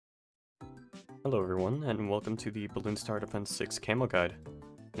Hello everyone, and welcome to the Bloons Tower Defense 6 Camo Guide.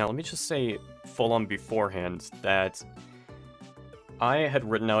 Now let me just say full on beforehand that I had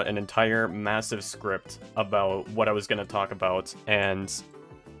written out an entire massive script about what I was going to talk about, and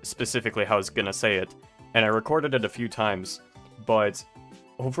specifically how I was going to say it, and I recorded it a few times, but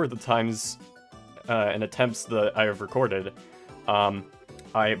over the times and attempts that I have recorded,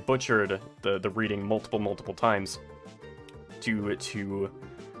 I butchered the reading multiple times due to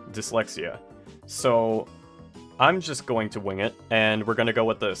dyslexia. So I'm just going to wing it, and we're going to go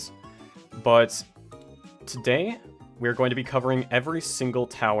with this. But today, we're going to be covering every single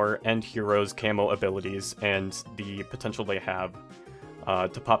tower and hero's camo abilities and the potential they have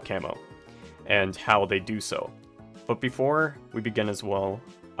to pop camo, and how they do so. But before we begin as well,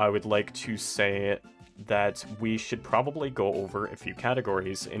 I would like to say that we should probably go over a few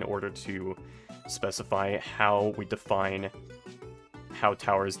categories in order to specify how we define how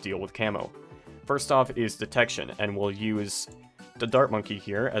towers deal with camo. First off is detection, and we'll use the Dart Monkey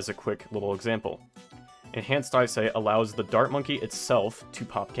here as a quick little example. Enhanced Eyesight allows the Dart Monkey itself to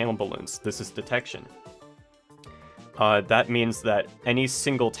pop camo balloons. This is detection. That means that any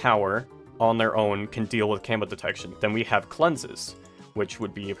single tower on their own can deal with camo detection. Then we have Cleanses, which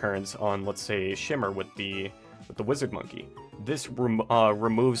would be apparent on, let's say, Shimmer with the Wizard Monkey. This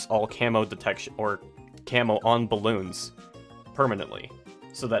removes all camo detection, or camo on balloons, permanently,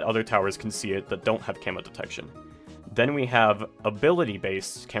 so that other towers can see it that don't have camo detection. Then we have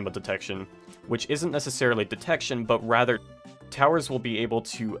ability-based camo detection, which isn't necessarily detection, but rather towers will be able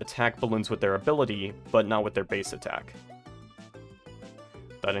to attack balloons with their ability, but not with their base attack.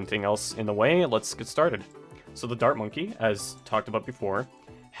 Without anything else in the way, let's get started. So the Dart Monkey, as talked about before,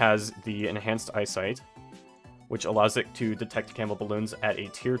 has the Enhanced Eyesight, which allows it to detect camo balloons at a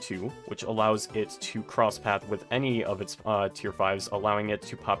Tier 2, which allows it to cross-path with any of its Tier 5s, allowing it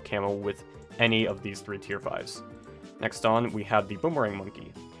to pop camo with any of these 3 Tier 5s. Next on, we have the Boomerang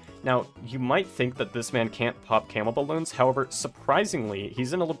Monkey. Now, you might think that this man can't pop camo balloons, however, surprisingly,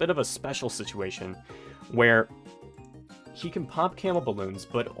 he's in a little bit of a special situation, where he can pop camo balloons,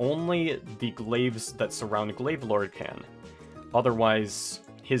 but only the glaives that surround Glaive Lord can. Otherwise,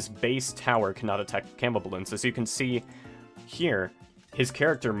 his base tower cannot attack camo balloons. As you can see here, his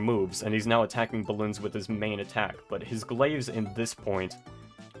character moves, and he's now attacking balloons with his main attack, but his glaives in this point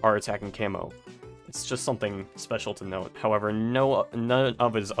are attacking camo. It's just something special to note. However, none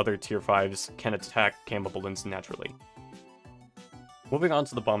of his other Tier 5s can attack camo balloons naturally. Moving on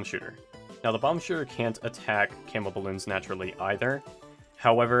to the Bomb Shooter. Now, the Bomb Shooter can't attack camo balloons naturally either.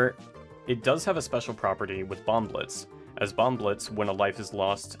 However, it does have a special property with Bomb Blitz. As Bomb Blitz, when a life is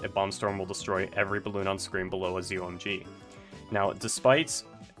lost, a Bomb Storm will destroy every balloon on screen below a ZOMG. Now, despite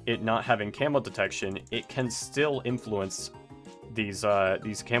it not having camo detection, it can still influence these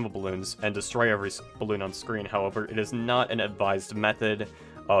camo balloons and destroy every balloon on screen. However, it is not an advised method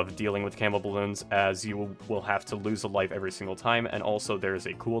of dealing with camo balloons, as you will have to lose a life every single time, and also there is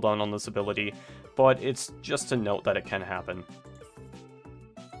a cooldown on this ability, but it's just to note that it can happen.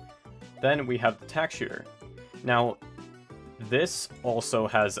 Then we have the Tack Shooter. Now, this also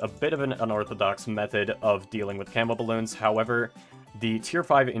has a bit of an unorthodox method of dealing with camo balloons. However, the Tier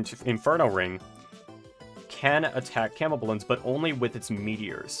 5 Inferno Ring can attack camo balloons, but only with its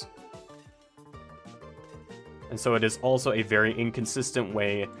meteors. And so it is also a very inconsistent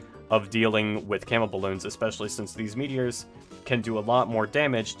way of dealing with camo balloons, especially since these meteors can do a lot more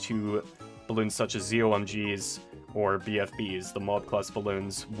damage to balloons such as ZOMGs or BFBs. The mob class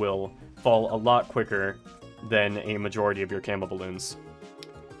balloons will fall a lot quicker than a majority of your camo balloons.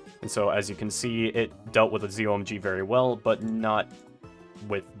 And so, as you can see, it dealt with a ZOMG very well, but not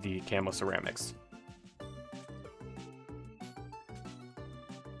with the camo ceramics.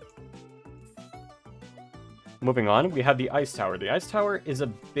 Moving on, we have the Ice Tower. The Ice Tower is a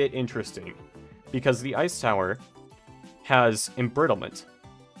bit interesting, because the Ice Tower has Embrittlement,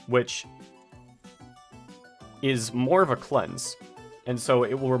 which is more of a cleanse. And so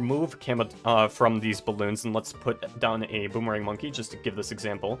it will remove camo from these balloons, and let's put down a Boomerang Monkey just to give this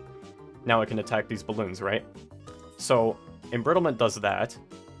example. Now it can attack these balloons, right? So Embrittlement does that.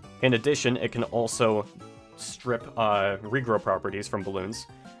 In addition, it can also strip regrow properties from balloons,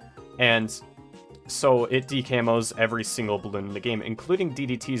 and so it decamos every single balloon in the game, including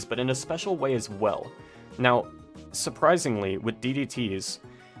DDTs, but in a special way as well. Now, surprisingly, with DDTs,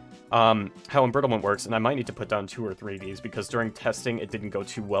 how Embrittlement works, and I might need to put down 2 or 3 of these, because during testing it didn't go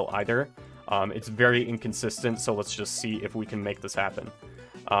too well either. It's very inconsistent, so let's just see if we can make this happen.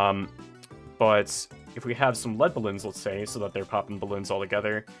 But if we have some lead balloons, let's say, so that they're popping balloons all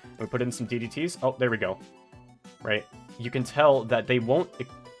together, and we put in some DDTs, oh, there we go. Right? You can tell that they won't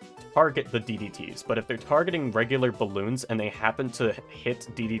target the DDTs, but if they're targeting regular balloons and they happen to hit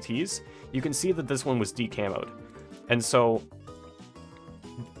DDTs, you can see that this one was decamoed. And so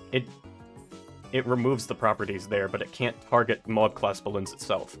it removes the properties there, but it can't target mob class balloons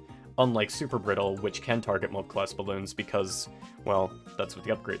itself. Unlike Super Brittle, which can target mob class balloons because, well, that's what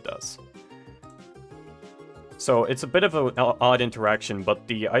the upgrade does. So it's a bit of an odd interaction, but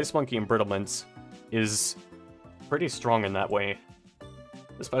the Ice Monkey Embrittlement is pretty strong in that way,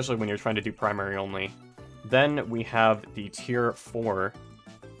 especially when you're trying to do primary only. Then we have the Tier 4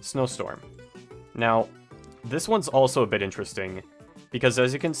 Snowstorm. Now, this one's also a bit interesting, because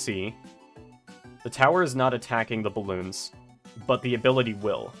as you can see, the tower is not attacking the balloons, but the ability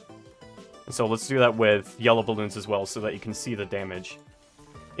will. And so let's do that with yellow balloons as well, so that you can see the damage.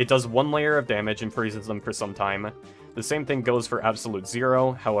 It does 1 layer of damage and freezes them for some time. The same thing goes for Absolute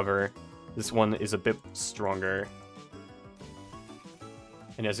Zero, however, this one is a bit stronger.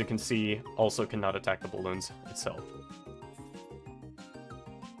 And as you can see, also cannot attack the balloons itself.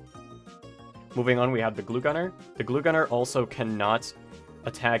 Moving on, we have the Glue Gunner. The Glue Gunner also cannot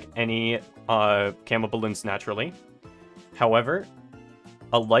attack any Camo balloons naturally. However,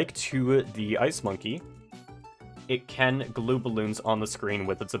 alike to the Ice Monkey, it can glue balloons on the screen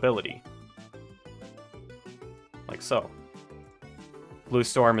with its ability. Like so. Blue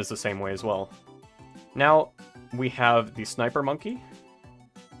Storm is the same way as well. Now, we have the Sniper Monkey.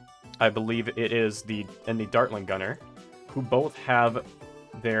 I believe it is the Dartling Gunner, who both have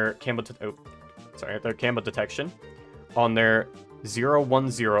their camo detection on their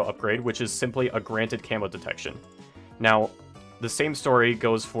 010 upgrade, which is simply a granted camo detection. Now, the same story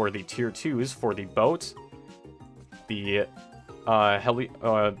goes for the Tier 2s for the Boat, the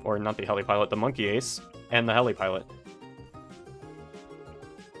not the Heli Pilot, the Monkey Ace, and the Heli Pilot.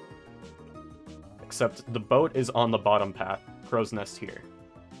 Except the Boat is on the bottom path, Crow's Nest here,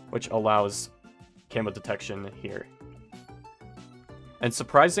 which allows camo detection here. And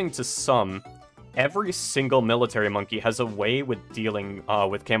surprising to some, every single military monkey has a way with dealing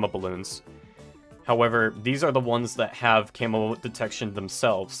with camo balloons. However, these are the ones that have camo detection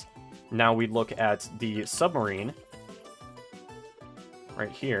themselves. Now we look at the submarine,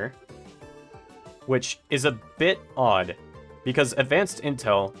 right here, which is a bit odd, because Advanced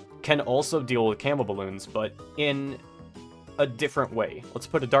Intel can also deal with camo balloons, but in a different way. Let's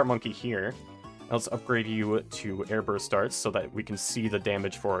put a Dart Monkey here. Let's upgrade you to Airburst Darts so that we can see the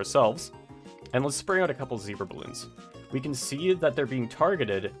damage for ourselves. And let's spray out a couple Zebra Balloons. We can see that they're being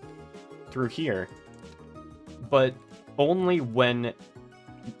targeted through here, but only when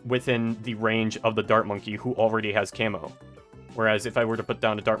within the range of the Dart Monkey who already has camo. Whereas if I were to put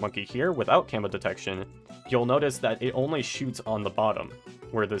down a Dart Monkey here without camo detection, you'll notice that it only shoots on the bottom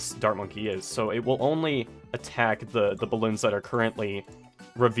where this Dart Monkey is, so it will only attack the balloons that are currently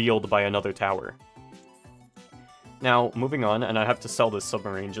revealed by another tower. Now, moving on, and I have to sell this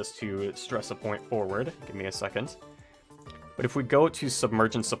submarine just to stress a point forward. Give me a second. But if we go to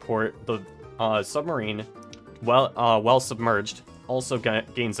Submergent Support, the submarine, while submerged, also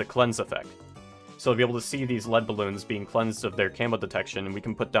gains a cleanse effect. So we'll be able to see these lead balloons being cleansed of their camo detection, and we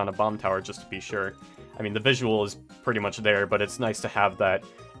can put down a bomb tower just to be sure. I mean, the visual is pretty much there, but it's nice to have that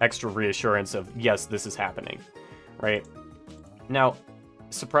extra reassurance of, yes, this is happening, right? Now,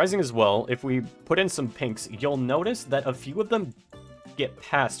 surprising as well, if we put in some pinks, you'll notice that a few of them get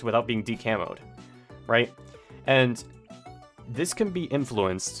past without being decamoed, right? And this can be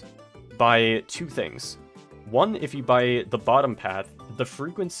influenced by two things. One, if you buy the bottom path, the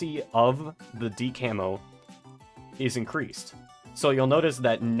frequency of the decamo is increased. So you'll notice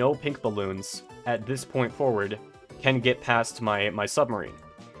that no pink balloons at this point forward can get past my submarine.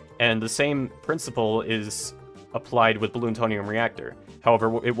 And the same principle is applied with Balloon-Tonium Reactor.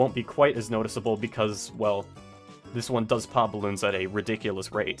 However, it won't be quite as noticeable because, well, this one does pop balloons at a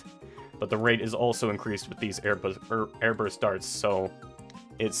ridiculous rate. But the rate is also increased with these airburst darts, so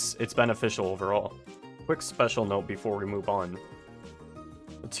it's beneficial overall. Quick special note before we move on.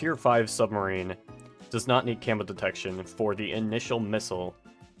 The Tier 5 submarine does not need camo detection for the initial missile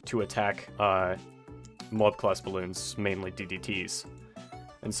to attack mob class balloons, mainly DDTs.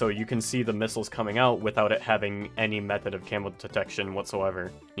 And so you can see the missiles coming out without it having any method of camo detection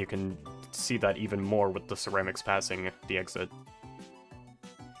whatsoever. You can see that even more with the ceramics passing the exit.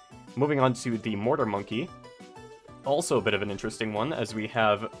 Moving on to the Mortar Monkey. Also a bit of an interesting one, as we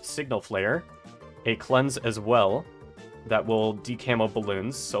have Signal Flare, a cleanse as well, that will decamo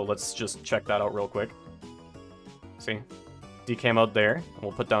balloons, so let's just check that out real quick. See? Decamoed there, and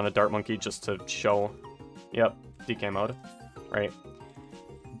we'll put down a Dart Monkey just to show, yep, decamoed, right?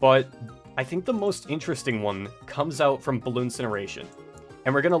 But I think the most interesting one comes out from Balloon Incineration,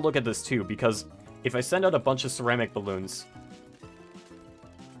 And we're going to look at this too, because if I send out a bunch of ceramic balloons...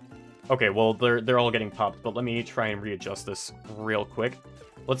 Okay, well, they're all getting popped, but let me try and readjust this real quick.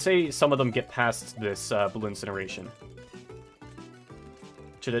 Let's say some of them get past this balloon incineration.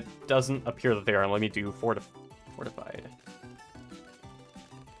 Which it doesn't appear that they are. Let me do fortified.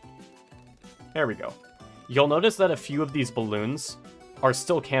 There we go. You'll notice that a few of these balloons are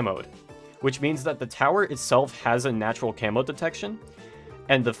still camoed, which means that the tower itself has a natural camo detection,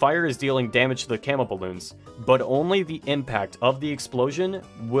 and the fire is dealing damage to the camo balloons, but only the impact of the explosion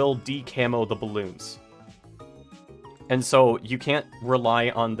will decamo the balloons. And so you can't rely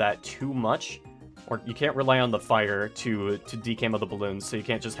on that too much, or you can't rely on the fire to decamo the balloons, so you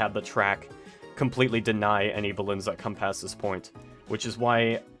can't just have the track completely deny any balloons that come past this point, which is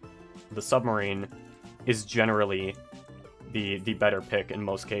why the submarine is generally the better pick in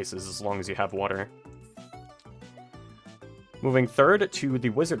most cases, as long as you have water. Moving third to the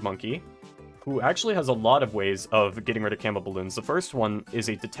Wizard Monkey, who actually has a lot of ways of getting rid of camo balloons. The first one is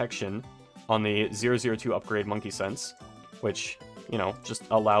a detection on the 002 upgrade Monkey Sense, which, you know, just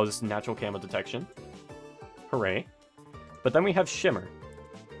allows natural camo detection. Hooray. But then we have Shimmer.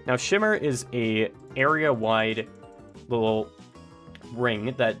 Now, Shimmer is a area-wide little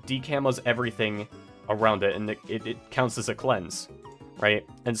ring that decamos everything around it, and it counts as a cleanse, right?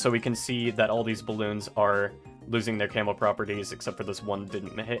 And so we can see that all these balloons are losing their camo properties, except for this one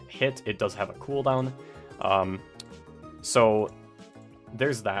didn't hit. It does have a cooldown. So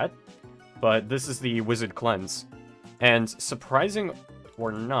there's that. But this is the Wizard Cleanse. And surprising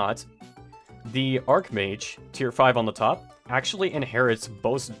or not, the Archmage, tier 5 on the top, actually inherits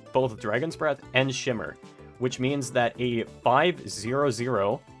both Dragon's Breath and Shimmer, which means that a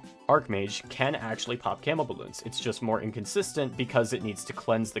 5/0/0 Archmage can actually pop camo balloons. It's just more inconsistent because it needs to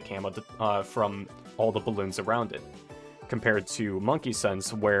cleanse the camo from all the balloons around it, compared to Monkey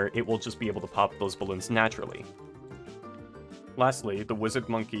Sense, where it will just be able to pop those balloons naturally. Lastly, the Wizard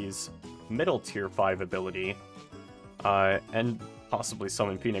Monkey's middle tier 5 ability, and possibly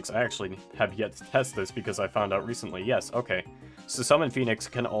Summon Phoenix. I actually have yet to test this because I found out recently. Yes, okay. So Summon Phoenix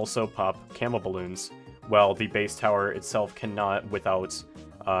can also pop camo balloons, while the base tower itself cannot without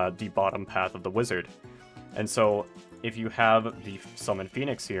the bottom path of the wizard. And so if you have the Summon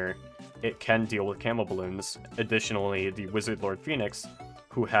Phoenix here, it can deal with camo balloons. Additionally, the Wizard Lord Phoenix,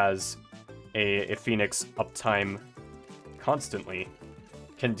 who has a Phoenix uptime constantly,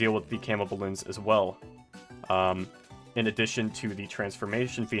 can deal with the camo balloons as well. In addition to the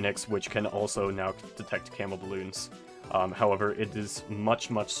Transformation Phoenix, which can also now detect camo balloons. However, it is much,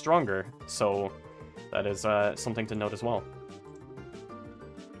 much stronger, so that is something to note as well.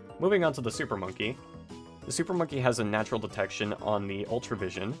 Moving on to the Super Monkey. The Super Monkey has a natural detection on the Ultra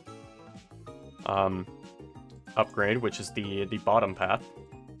Vision upgrade, which is the bottom path.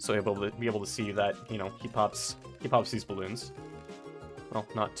 So be able to see that, you know, he pops these balloons. Well,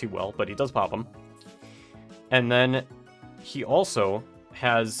 not too well, but he does pop them. And then he also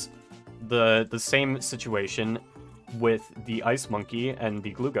has the same situation with the Ice Monkey and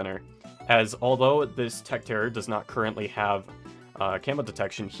the Glue Gunner, as although this Tech Terror does not currently have camo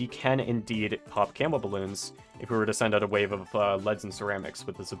detection, he can indeed pop camo balloons if we were to send out a wave of leads and ceramics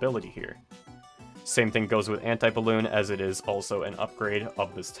with this ability here. Same thing goes with Anti-Balloon, as it is also an upgrade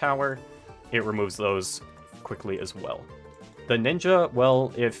of this tower. It removes those quickly as well. The Ninja,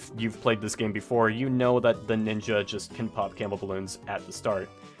 well, if you've played this game before, you know that the Ninja just can pop camo balloons at the start.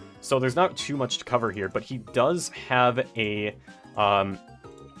 So there's not too much to cover here, but he does have a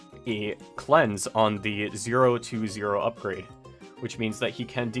cleanse on the 020 upgrade, which means that he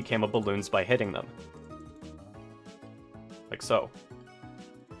can decamo balloons by hitting them. Like so.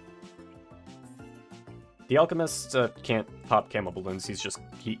 The Alchemist can't pop camo balloons, he just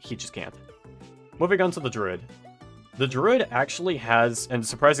can't. Moving on to the Druid. The Druid actually has, and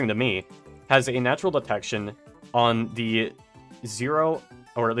surprising to me, has a natural detection on the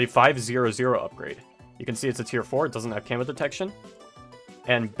 5/0/0 upgrade. You can see it's a tier 4, it doesn't have camo detection,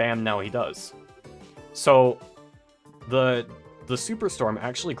 and bam, now he does. So, the Superstorm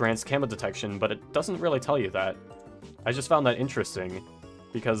actually grants camo detection, but it doesn't really tell you that. I just found that interesting,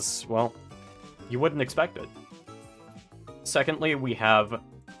 because, well, you wouldn't expect it. Secondly, we have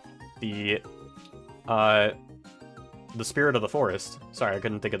the Spirit of the Forest. Sorry, I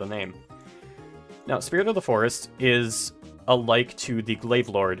couldn't think of the name. Now, Spirit of the Forest is alike to the Glaive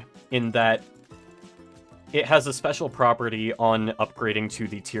Lord in that it has a special property on upgrading to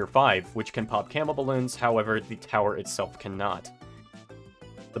the tier 5, which can pop camo balloons, however, the tower itself cannot.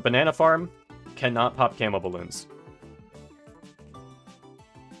 The Banana Farm cannot pop camo balloons.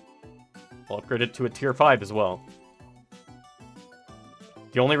 I'll upgrade it to a tier 5 as well.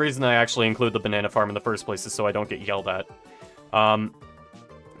 The only reason I actually include the banana farm in the first place is so I don't get yelled at.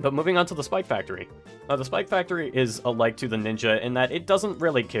 But moving on to the Spike Factory. Now, the Spike Factory is alike to the Ninja in that it doesn't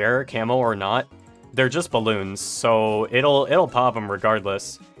really care, camo or not. They're just balloons, so it'll pop them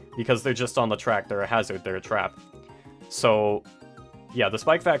regardless, because they're just on the track, they're a hazard, they're a trap. So, yeah, the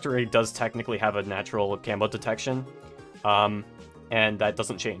Spike Factory does technically have a natural camo detection, and that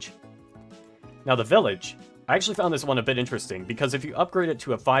doesn't change. Now, the Village. I actually found this one a bit interesting, because if you upgrade it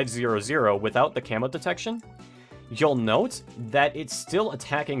to a 500 without the camo detection, you'll note that it's still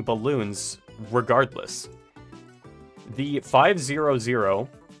attacking balloons regardless. The 500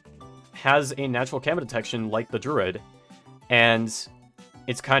 has a natural camo detection like the Druid, and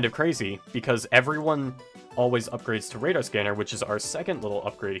it's kind of crazy because everyone always upgrades to Radar Scanner, which is our second little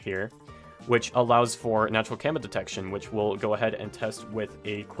upgrade here, which allows for natural camo detection, which we'll go ahead and test with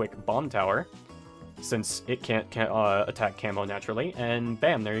a quick Bomb Tower, since it can't attack camo naturally, and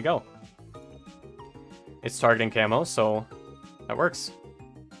bam, there you go. It's targeting camo, so that works.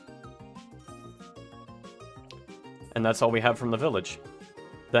 And that's all we have from the Village.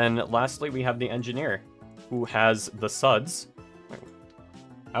 Then lastly, we have the Engineer, who has the Suds.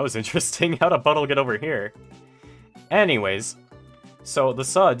 That was interesting. How'd a puddle get over here? Anyways, so the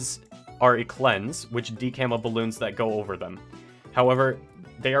Suds are a cleanse, which decamo balloons that go over them. However,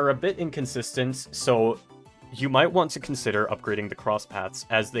 they are a bit inconsistent, so you might want to consider upgrading the cross paths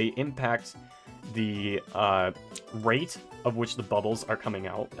as they impact the rate of which the bubbles are coming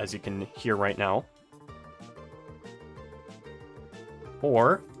out, as you can hear right now.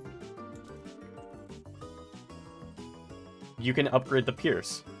 Or you can upgrade the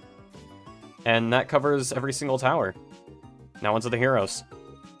Pierce. And that covers every single tower. Now onto the heroes.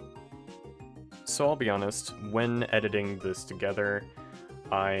 So I'll be honest, when editing this together,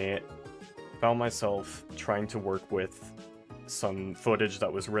 I found myself trying to work with some footage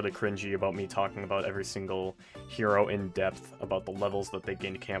that was really cringy about me talking about every single hero in depth about the levels that they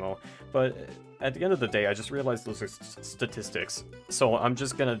gained camo. But at the end of the day, I just realized those are statistics. So I'm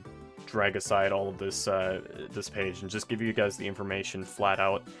just gonna drag aside all of this this page and just give you guys the information flat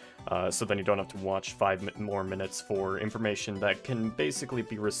out, so then you don't have to watch 5 more minutes for information that can basically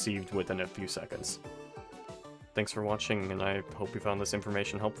be received within a few seconds. Thanks for watching, and I hope you found this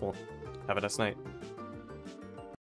information helpful. Have a nice night.